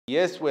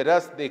Yes,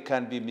 whereas there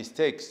can be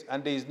mistakes,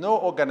 and there is no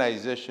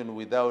organization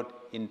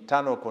without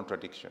internal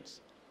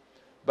contradictions.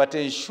 But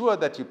ensure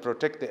that you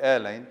protect the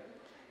airline,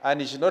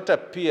 and it should not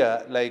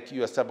appear like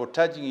you are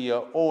sabotaging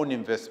your own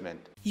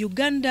investment.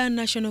 Uganda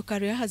national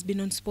carrier has been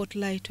on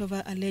spotlight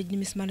over alleged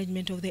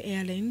mismanagement of the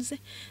airlines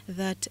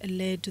that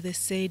led to the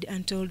said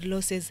untold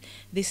losses.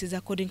 This is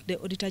according to the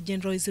Auditor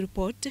General's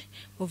report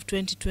of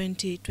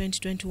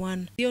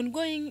 2020-2021. The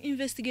ongoing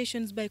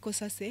investigations by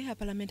COSASE, a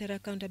parliamentary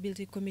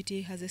accountability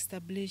committee, has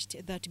established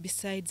that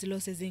besides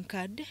losses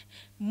incurred,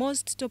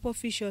 most top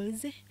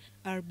officials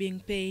are being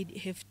paid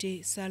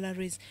hefty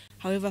salaries.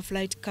 However,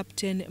 Flight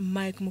Captain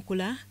Mike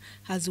Mukula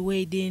has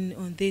weighed in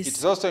on this.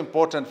 It's also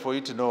important for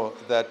you to know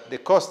that the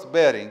cost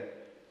bearing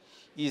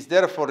is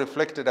therefore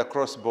reflected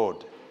across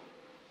board,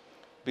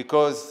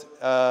 because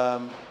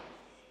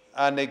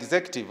an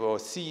executive or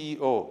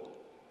CEO,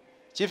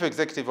 Chief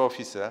Executive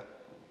Officer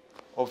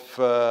of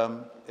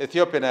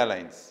Ethiopian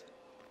Airlines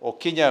or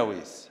Kenya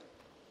Airways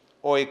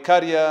or a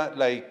carrier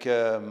like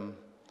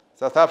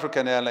South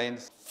African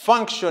Airlines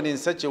function in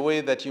such a way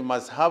that you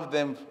must have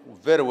them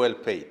very well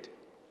paid.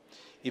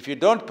 If you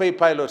don't pay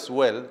pilots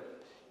well,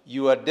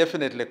 you are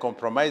definitely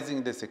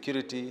compromising the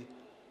security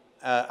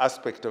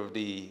aspect of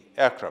the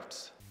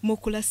aircrafts.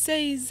 Mukula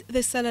says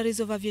the salaries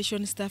of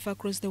aviation staff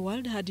across the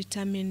world are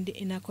determined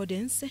in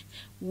accordance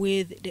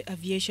with the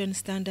aviation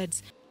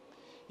standards.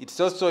 It's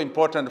also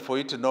important for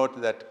you to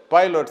note that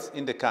pilots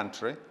in the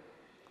country,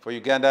 for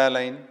Uganda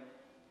Airlines,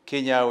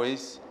 Kenya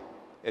Airways,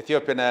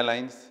 Ethiopian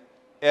Airlines,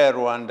 Air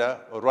Rwanda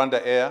or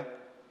Rwanda Air,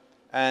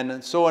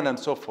 and so on and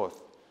so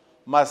forth,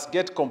 must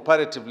get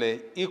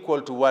comparatively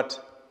equal to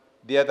what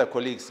the other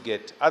colleagues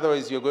get.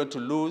 Otherwise, you're going to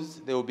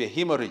lose. There will be a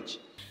hemorrhage.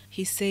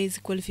 He says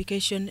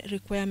qualification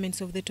requirements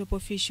of the top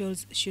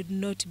officials should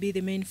not be the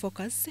main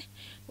focus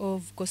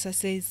of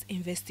COSASE's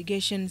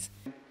investigations.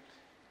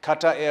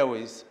 Qatar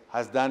Airways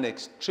has done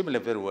extremely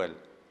very well.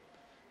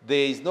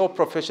 There is no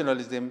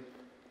professionalism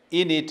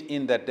in it,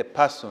 in that the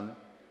person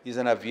is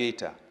an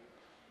aviator.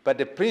 But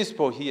the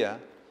principle here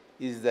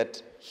is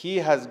that he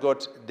has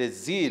got the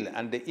zeal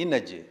and the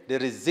energy, the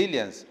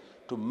resilience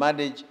to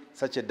manage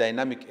such a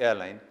dynamic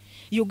airline.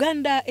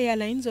 Uganda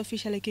Airlines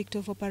officially kicked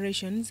off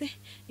operations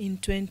in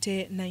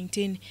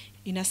 2019.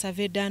 In a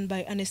survey done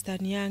by Ernst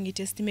 & Young, it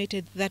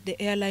estimated that the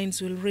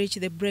airlines will reach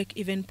the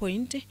break-even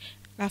point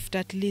after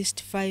at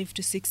least 5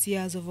 to 6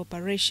 years of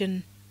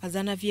operation. As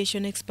an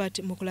aviation expert,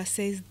 Mukula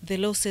says the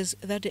losses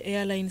that the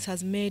airlines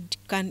has made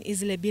can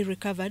easily be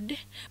recovered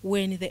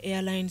when the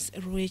airlines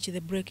reach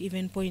the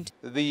break-even point.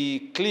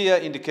 The clear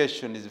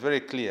indication is very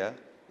clear,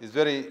 is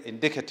very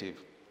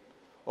indicative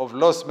of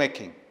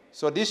loss-making.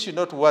 So this should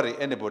not worry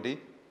anybody,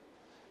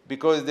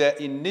 because their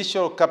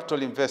initial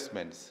capital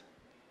investments,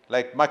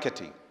 like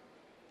marketing,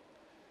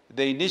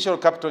 the initial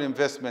capital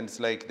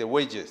investments like the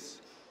wages,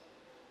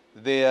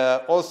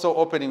 the also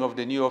opening of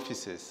the new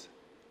offices.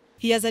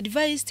 He has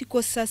advised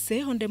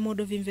COSASE on the mode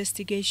of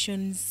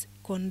investigations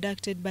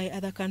conducted by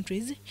other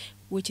countries,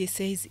 which he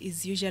says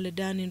is usually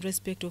done in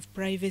respect of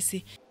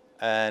privacy.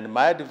 And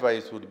my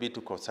advice would be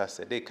to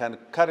COSASE, they can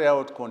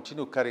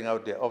continue carrying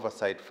out their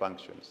oversight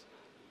functions.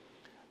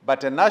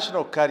 But a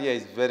national carrier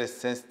is very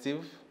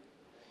sensitive.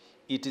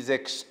 It is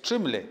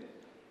extremely,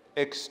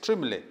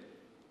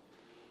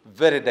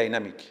 very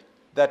dynamic.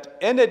 That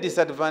any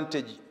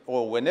disadvantage,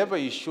 or whenever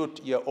you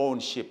shoot your own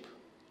ship,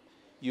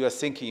 you are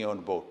sinking your own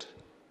boat.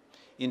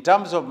 In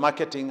terms of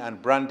marketing and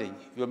branding,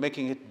 you're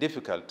making it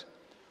difficult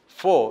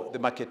for the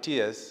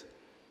marketeers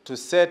to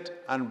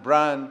set and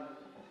brand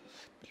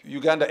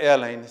Uganda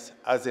Airlines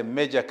as a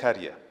major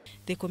carrier.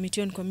 The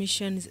Committee on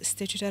Commissions,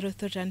 Statutory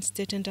Authority and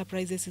State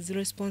Enterprises is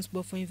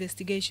responsible for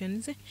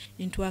investigations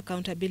into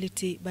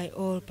accountability by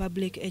all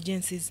public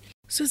agencies.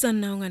 Susan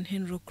Naung and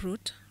Henry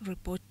Crute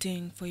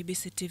reporting for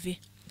ABC TV.